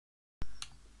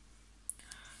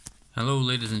Hello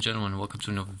ladies and gentlemen, welcome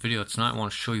to another video. Tonight I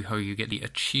want to show you how you get the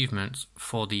achievements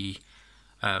for the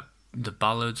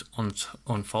ballad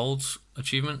unfolds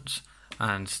achievement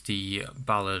and the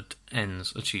ballad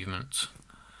ends achievement.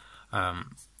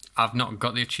 I've not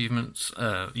got the achievements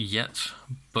yet,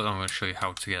 but I'm going to show you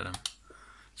how to get them.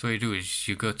 So what you do is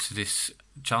you go to this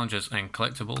challenges and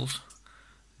collectibles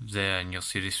there, and you'll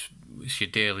see this is your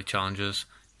daily challenges.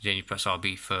 Then you press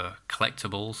RB for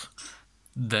collectibles.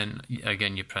 Then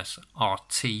again you press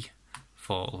RT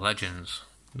for legends,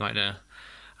 right there,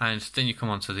 and then you come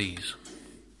on to these.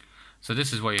 So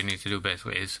this is what you need to do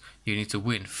basically, is you need to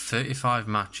win 35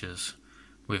 matches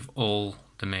with all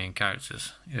the main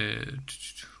characters.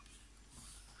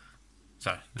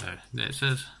 Sorry, there it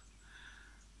says.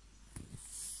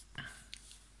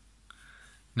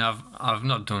 Now I've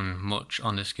not done much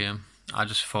on this game. I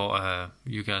just thought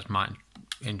you guys might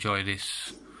enjoy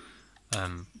this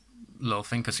little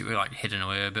thing, because it was like hidden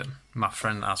away a bit. My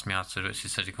friend asked me how to do it. She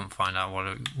said he couldn't find out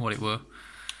what it were.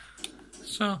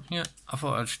 So yeah, I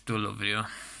thought I'd just do a little video.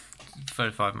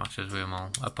 35 matches with them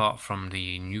all, apart from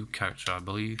the new character, I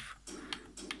believe.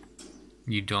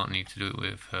 You don't need to do it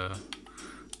with her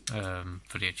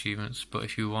for the achievements, but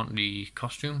if you want the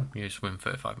costume, you just win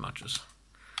 35 matches.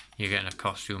 You're getting a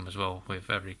costume as well with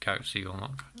every character you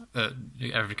unlock.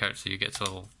 Every character you get to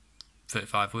level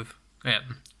 35 with. Yeah.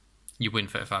 You win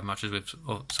 35 matches with,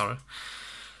 oh sorry.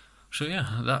 So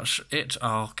yeah, that's it.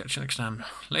 I'll catch you next time.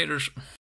 Laters.